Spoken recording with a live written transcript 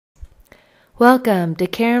Welcome to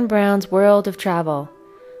Karen Brown's World of Travel.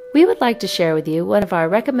 We would like to share with you one of our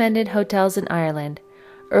recommended hotels in Ireland,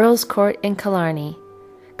 Earls Court in Kallarney.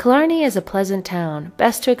 Kallarney is a pleasant town,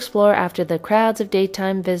 best to explore after the crowds of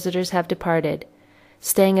daytime visitors have departed.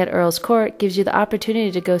 Staying at Earls Court gives you the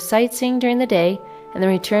opportunity to go sightseeing during the day and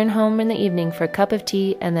then return home in the evening for a cup of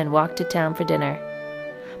tea and then walk to town for dinner.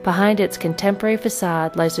 Behind its contemporary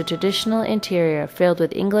facade lies a traditional interior filled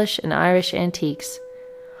with English and Irish antiques.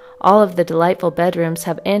 All of the delightful bedrooms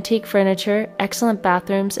have antique furniture, excellent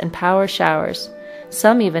bathrooms, and power showers.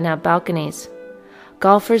 Some even have balconies.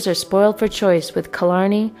 Golfers are spoiled for choice with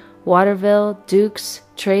Killarney, Waterville, Dooks,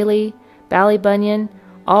 Tralee, Ballybunion,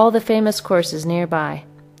 all the famous courses nearby.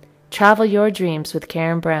 Travel your dreams with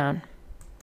Karen Brown.